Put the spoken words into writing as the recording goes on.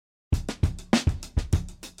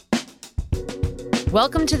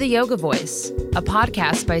Welcome to the Yoga Voice, a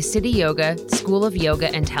podcast by City Yoga, School of Yoga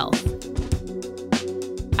and Health.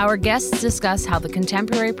 Our guests discuss how the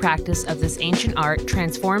contemporary practice of this ancient art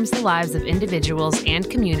transforms the lives of individuals and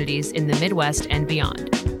communities in the Midwest and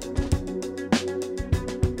beyond.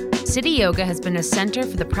 City Yoga has been a center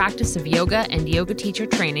for the practice of yoga and yoga teacher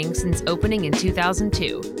training since opening in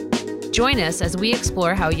 2002. Join us as we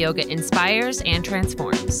explore how yoga inspires and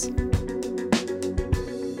transforms.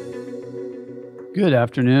 Good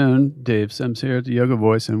afternoon. Dave Sims here at the Yoga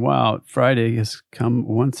Voice. And wow, Friday has come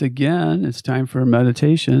once again. It's time for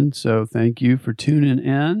meditation. So thank you for tuning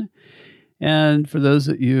in. And for those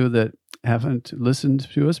of you that haven't listened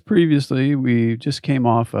to us previously, we just came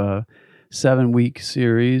off a 7-week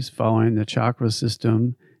series following the chakra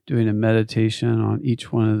system, doing a meditation on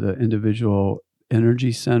each one of the individual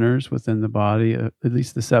energy centers within the body, at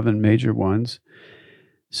least the 7 major ones.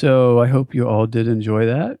 So I hope you all did enjoy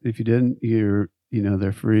that. If you didn't, they're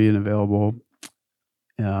free and available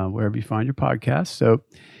wherever you find your podcast. So,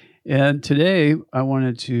 and today I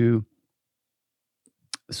wanted to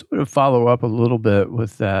sort of follow up a little bit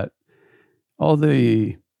with that, all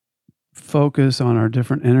the focus on our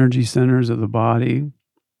different energy centers of the body,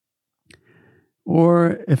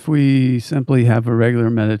 or if we simply have a regular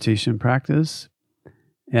meditation practice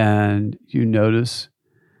and you notice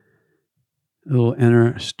little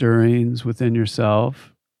inner stirrings within yourself.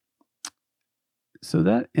 So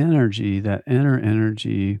that energy, that inner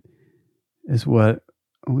energy, is what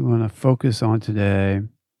we want to focus on today.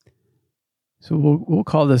 So we'll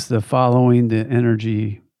call this the following the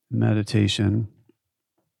energy meditation.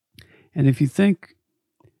 And if you think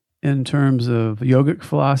in terms of yogic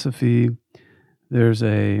philosophy, there's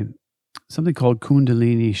something called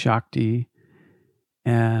Kundalini Shakti,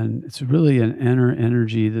 and it's really an inner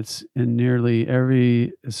energy that's in nearly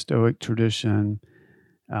every Stoic tradition,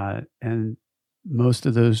 and most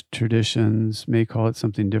of those traditions may call it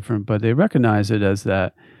something different, but they recognize it as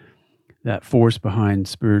that force behind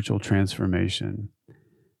spiritual transformation.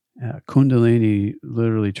 Kundalini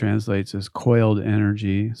literally translates as coiled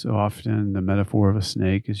energy. So often the metaphor of a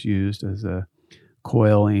snake is used as a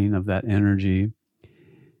coiling of that energy.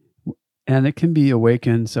 And it can be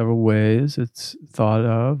awakened several ways. It's thought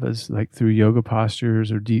of as like through yoga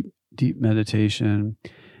postures or deep meditation.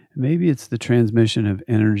 Maybe it's the transmission of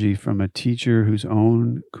energy from a teacher whose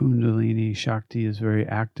own Kundalini Shakti is very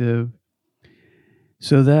active.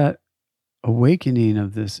 So that awakening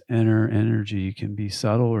of this inner energy can be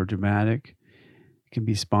subtle or dramatic. It can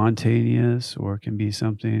be spontaneous, or it can be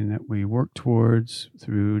something that we work towards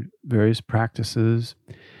through various practices.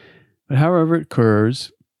 But however it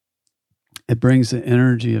occurs, it brings the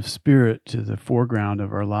energy of spirit to the foreground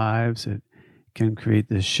of our lives. It can create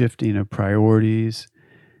this shifting of priorities,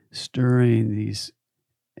 stirring these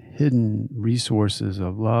hidden resources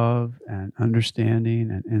of love and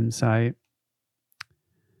understanding and insight.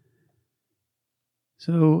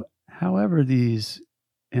 So, however these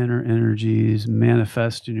inner energies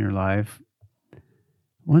manifest in your life,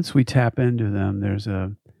 once we tap into them, there's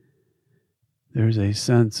a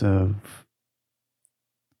sense of,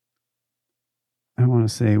 I want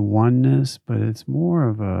to say oneness, but it's more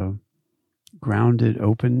of a grounded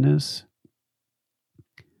openness.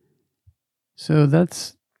 So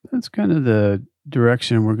that's kind of the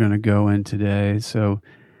direction we're going to go in today. So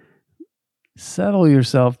settle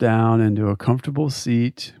yourself down into a comfortable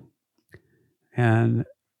seat. And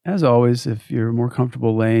as always, if you're more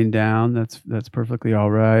comfortable laying down, that's perfectly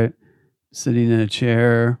all right. Sitting in a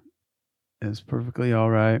chair is perfectly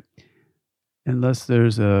all right. Unless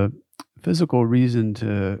there's a physical reason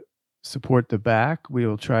to support the back, we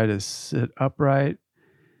will try to sit upright.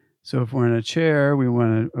 So if we're in a chair, we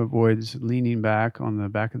want to avoid leaning back on the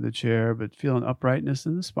back of the chair, but feel an uprightness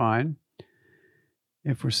in the spine.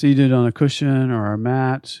 If we're seated on a cushion or a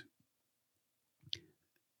mat,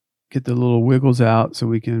 get the little wiggles out so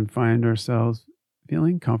we can find ourselves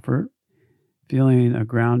feeling comfort, feeling a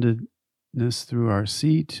groundedness through our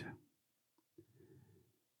seat.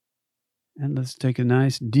 And let's take a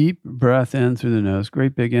nice deep breath in through the nose.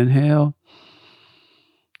 Great big inhale.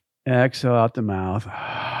 Exhale out the mouth.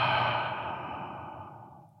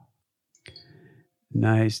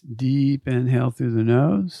 Nice deep inhale through the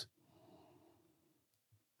nose.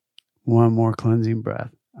 One more cleansing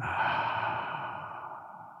breath.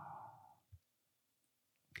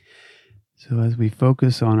 So as we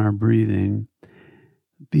focus on our breathing,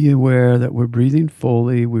 be aware that we're breathing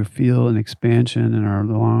fully. We feel an expansion in our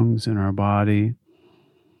lungs and our body.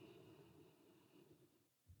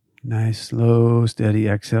 Nice, slow, steady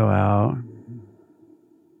exhale out.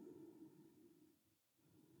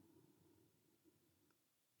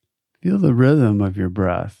 Feel the rhythm of your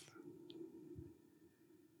breath.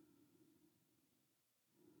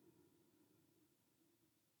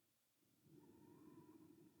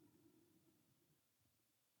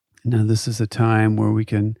 Now, this is a time where we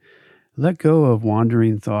can let go of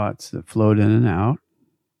wandering thoughts that float in and out.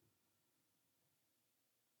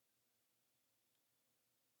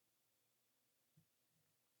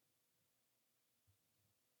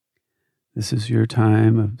 This is your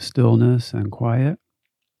time of stillness and quiet.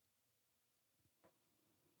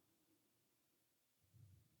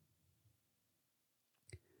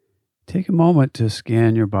 Take a moment to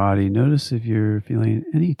scan your body. Notice if you're feeling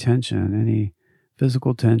any tension, any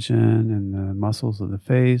physical tension in the muscles of the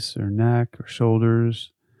face or neck or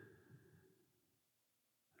shoulders,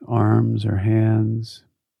 arms or hands,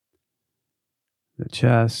 the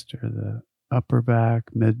chest or the upper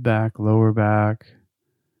back, mid back, lower back,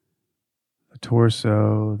 the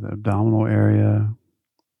torso, the abdominal area.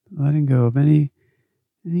 Letting go of any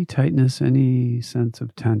tightness, any sense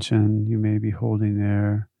of tension you may be holding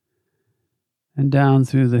there. And down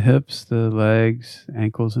through the hips, the legs,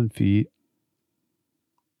 ankles, and feet.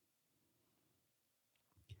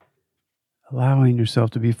 Allowing yourself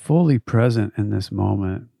to be fully present in this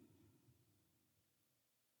moment.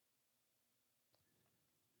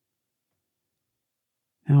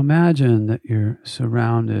 Now imagine that you're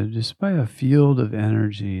surrounded just by a field of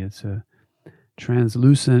energy. It's a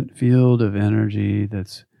translucent field of energy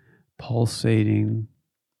that's pulsating.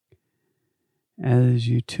 As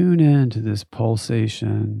you tune into this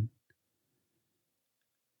pulsation,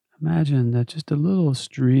 imagine that just a little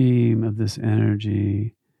stream of this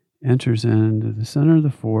energy enters into the center of the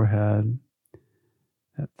forehead,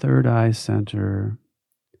 that third eye center.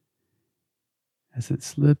 As it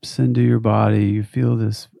slips into your body, you feel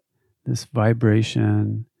this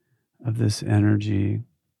vibration of this energy.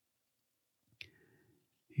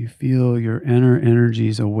 You feel your inner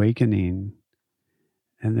energies awakening,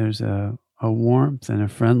 and there's a warmth and a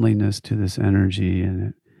friendliness to this energy,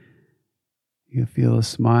 and you feel a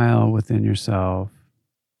smile within yourself.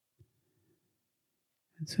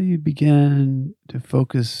 And so you begin to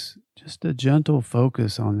focus, just a gentle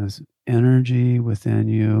focus on this energy within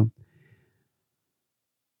you.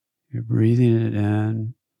 You're breathing it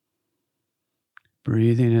in,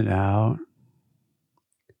 breathing it out,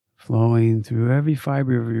 flowing through every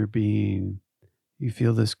fiber of your being. You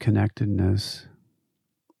feel this connectedness.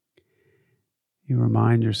 You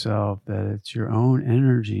remind yourself that it's your own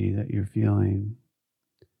energy that you're feeling.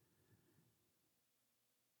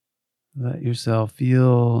 Let yourself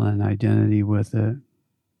feel an identity with it.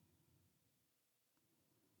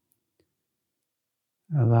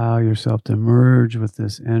 Allow yourself to merge with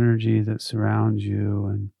this energy that surrounds you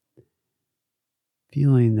and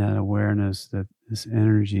feeling that awareness that this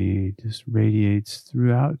energy just radiates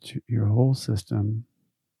throughout your whole system.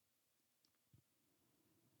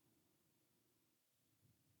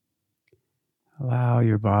 Allow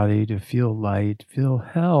your body to feel light, feel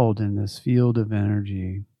held in this field of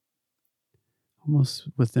energy, almost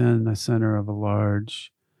within the center of a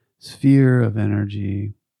large sphere of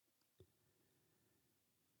energy.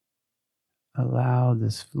 Allow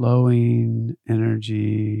this flowing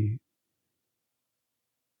energy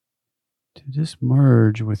to just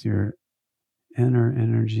merge with your inner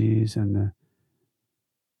energies and the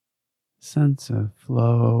sense of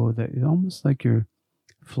flow that is almost like you're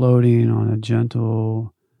floating on a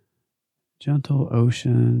gentle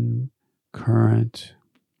ocean current.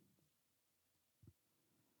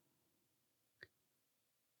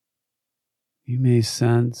 You may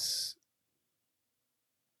sense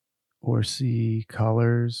or see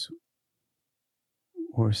colors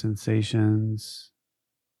or sensations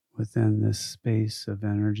within this space of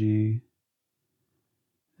energy.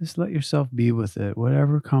 Just let yourself be with it.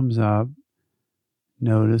 Whatever comes up,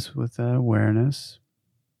 notice with that awareness.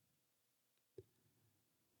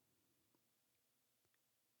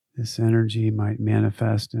 This energy might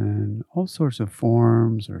manifest in all sorts of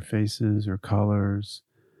forms or faces or colors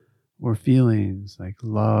or feelings like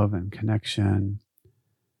love and connection.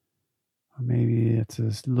 Or maybe it's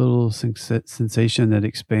this little sensation that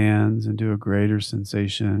expands into a greater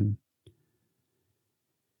sensation.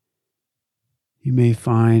 You may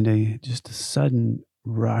find just a sudden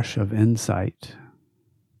rush of insight.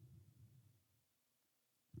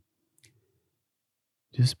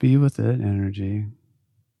 Just be with it, energy.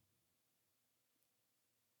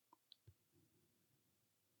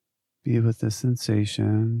 Be with the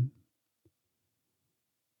sensation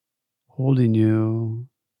holding you,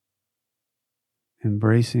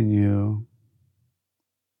 embracing you,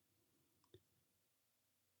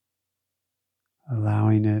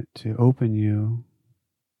 allowing it to open you,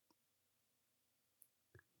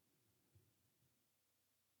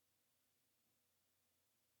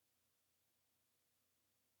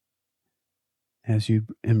 as you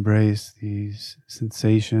embrace these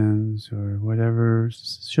sensations or whatever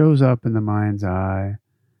shows up in the mind's eye,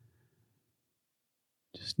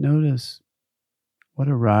 just notice what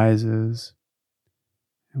arises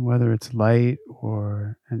and whether it's light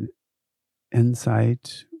or an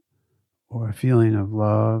insight or a feeling of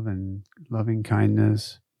love and loving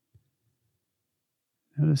kindness.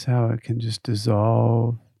 Notice how it can just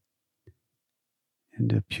dissolve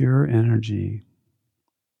into pure energy,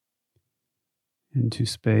 into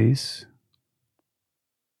space.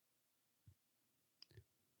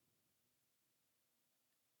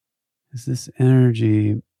 As this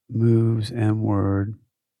energy moves inward,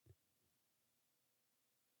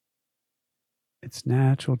 its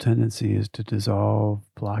natural tendency is to dissolve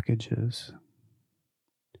blockages.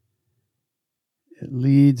 It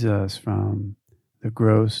leads us from the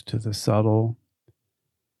gross to the subtle,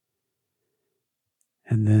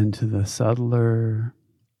 and then to the subtler,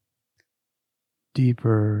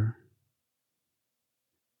 deeper,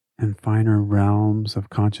 and finer realms of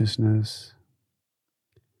consciousness.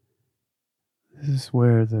 This is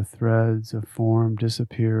where the threads of form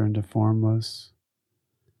disappear into formless.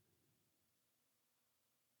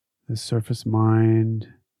 The surface mind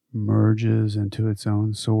merges into its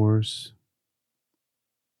own source.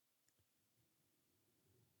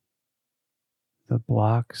 The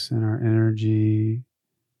blocks in our energy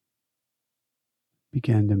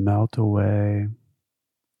begin to melt away.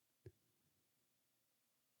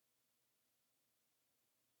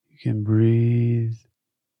 You can breathe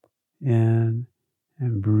in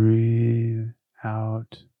and breathe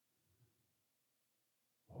out,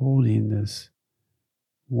 holding this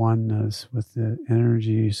oneness with the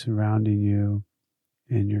energy surrounding you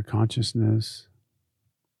in your consciousness,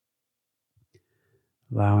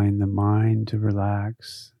 allowing the mind to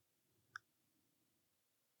relax.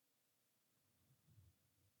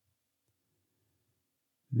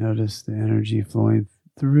 Notice the energy flowing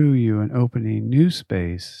through you and opening new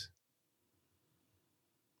space.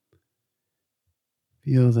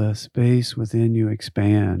 Feel the space within you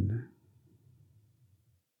expand.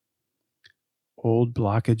 Old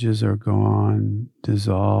blockages are gone,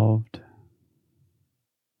 dissolved.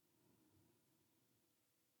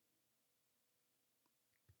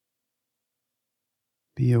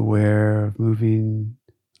 Be aware of moving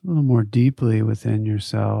a little more deeply within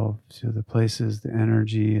yourself to the places the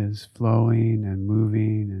energy is flowing and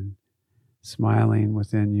moving and smiling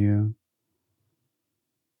within you.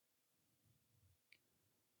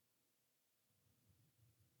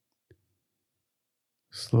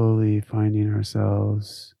 Slowly finding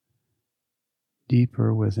ourselves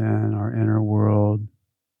deeper within our inner world.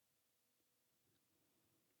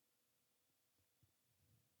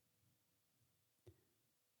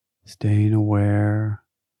 Staying aware,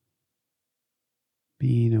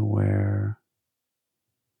 being aware.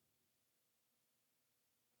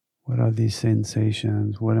 What are these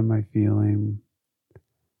sensations? What am I feeling?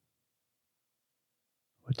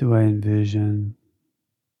 What do I envision?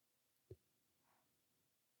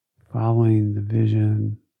 Following the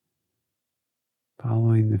vision,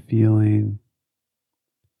 following the feeling,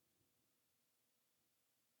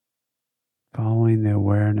 following the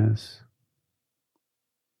awareness.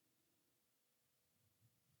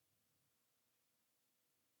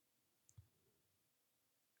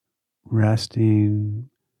 Resting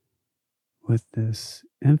with this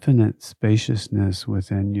infinite spaciousness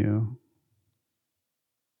within you.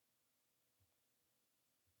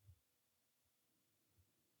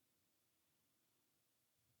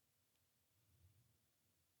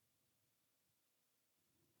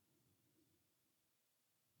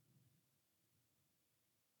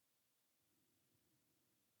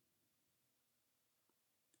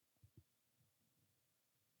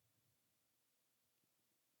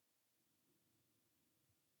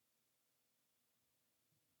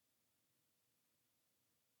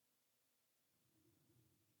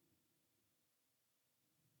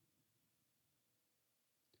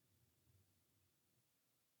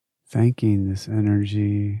 Thanking this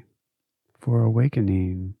energy for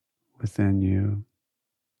awakening within you.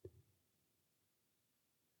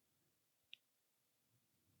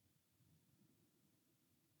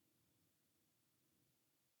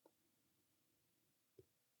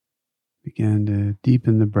 Begin to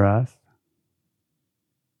deepen the breath.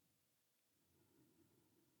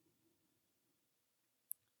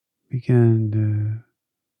 Begin to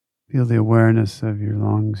feel the awareness of your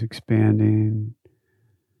lungs expanding,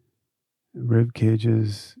 rib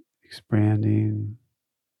cages expanding,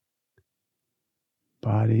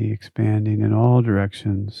 body expanding in all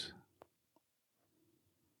directions.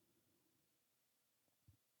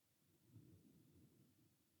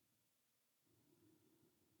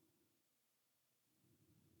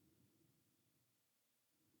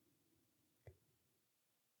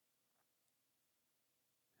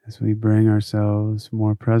 as we bring ourselves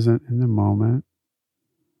more present in the moment,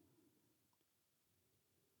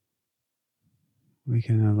 we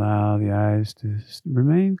can allow the eyes to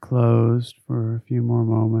remain closed for a few more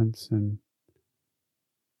moments and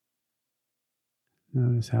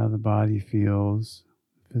notice how the body feels,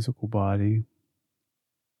 the physical body.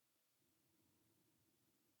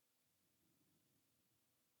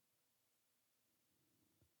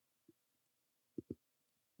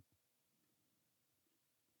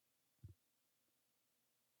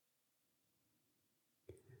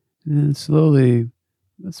 And then slowly,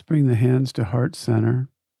 let's bring the hands to heart center,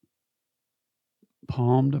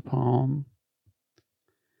 palm to palm.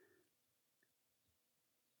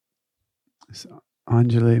 This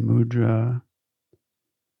Anjali Mudra,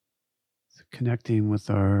 connecting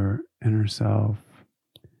with our inner self,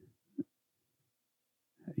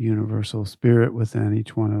 universal spirit within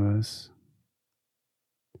each one of us.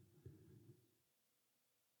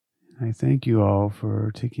 I thank you all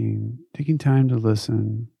for taking time to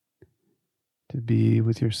listen, to be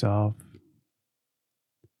with yourself,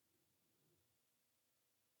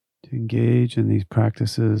 to engage in these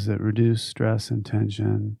practices that reduce stress and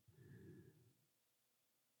tension,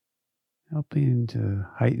 helping to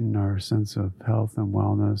heighten our sense of health and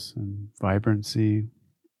wellness and vibrancy.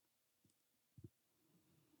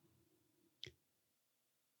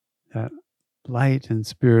 That light and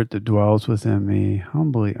spirit that dwells within me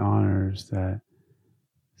humbly honors that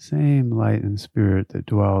same light and spirit that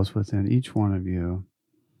dwells within each one of you.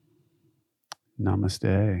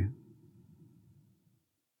 Namaste.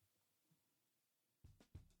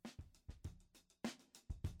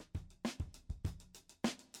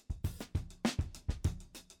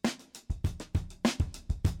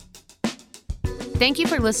 Thank you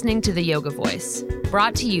for listening to The Yoga Voice,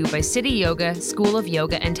 brought to you by City Yoga, School of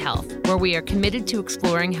Yoga and Health, where we are committed to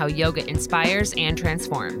exploring how yoga inspires and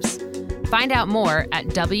transforms. Find out more at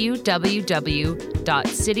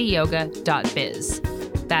www.cityyoga.biz.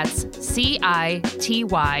 That's CITYOGA.biz.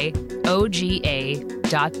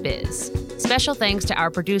 Special thanks to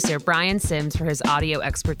our producer, Brian Sims, for his audio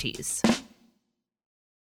expertise.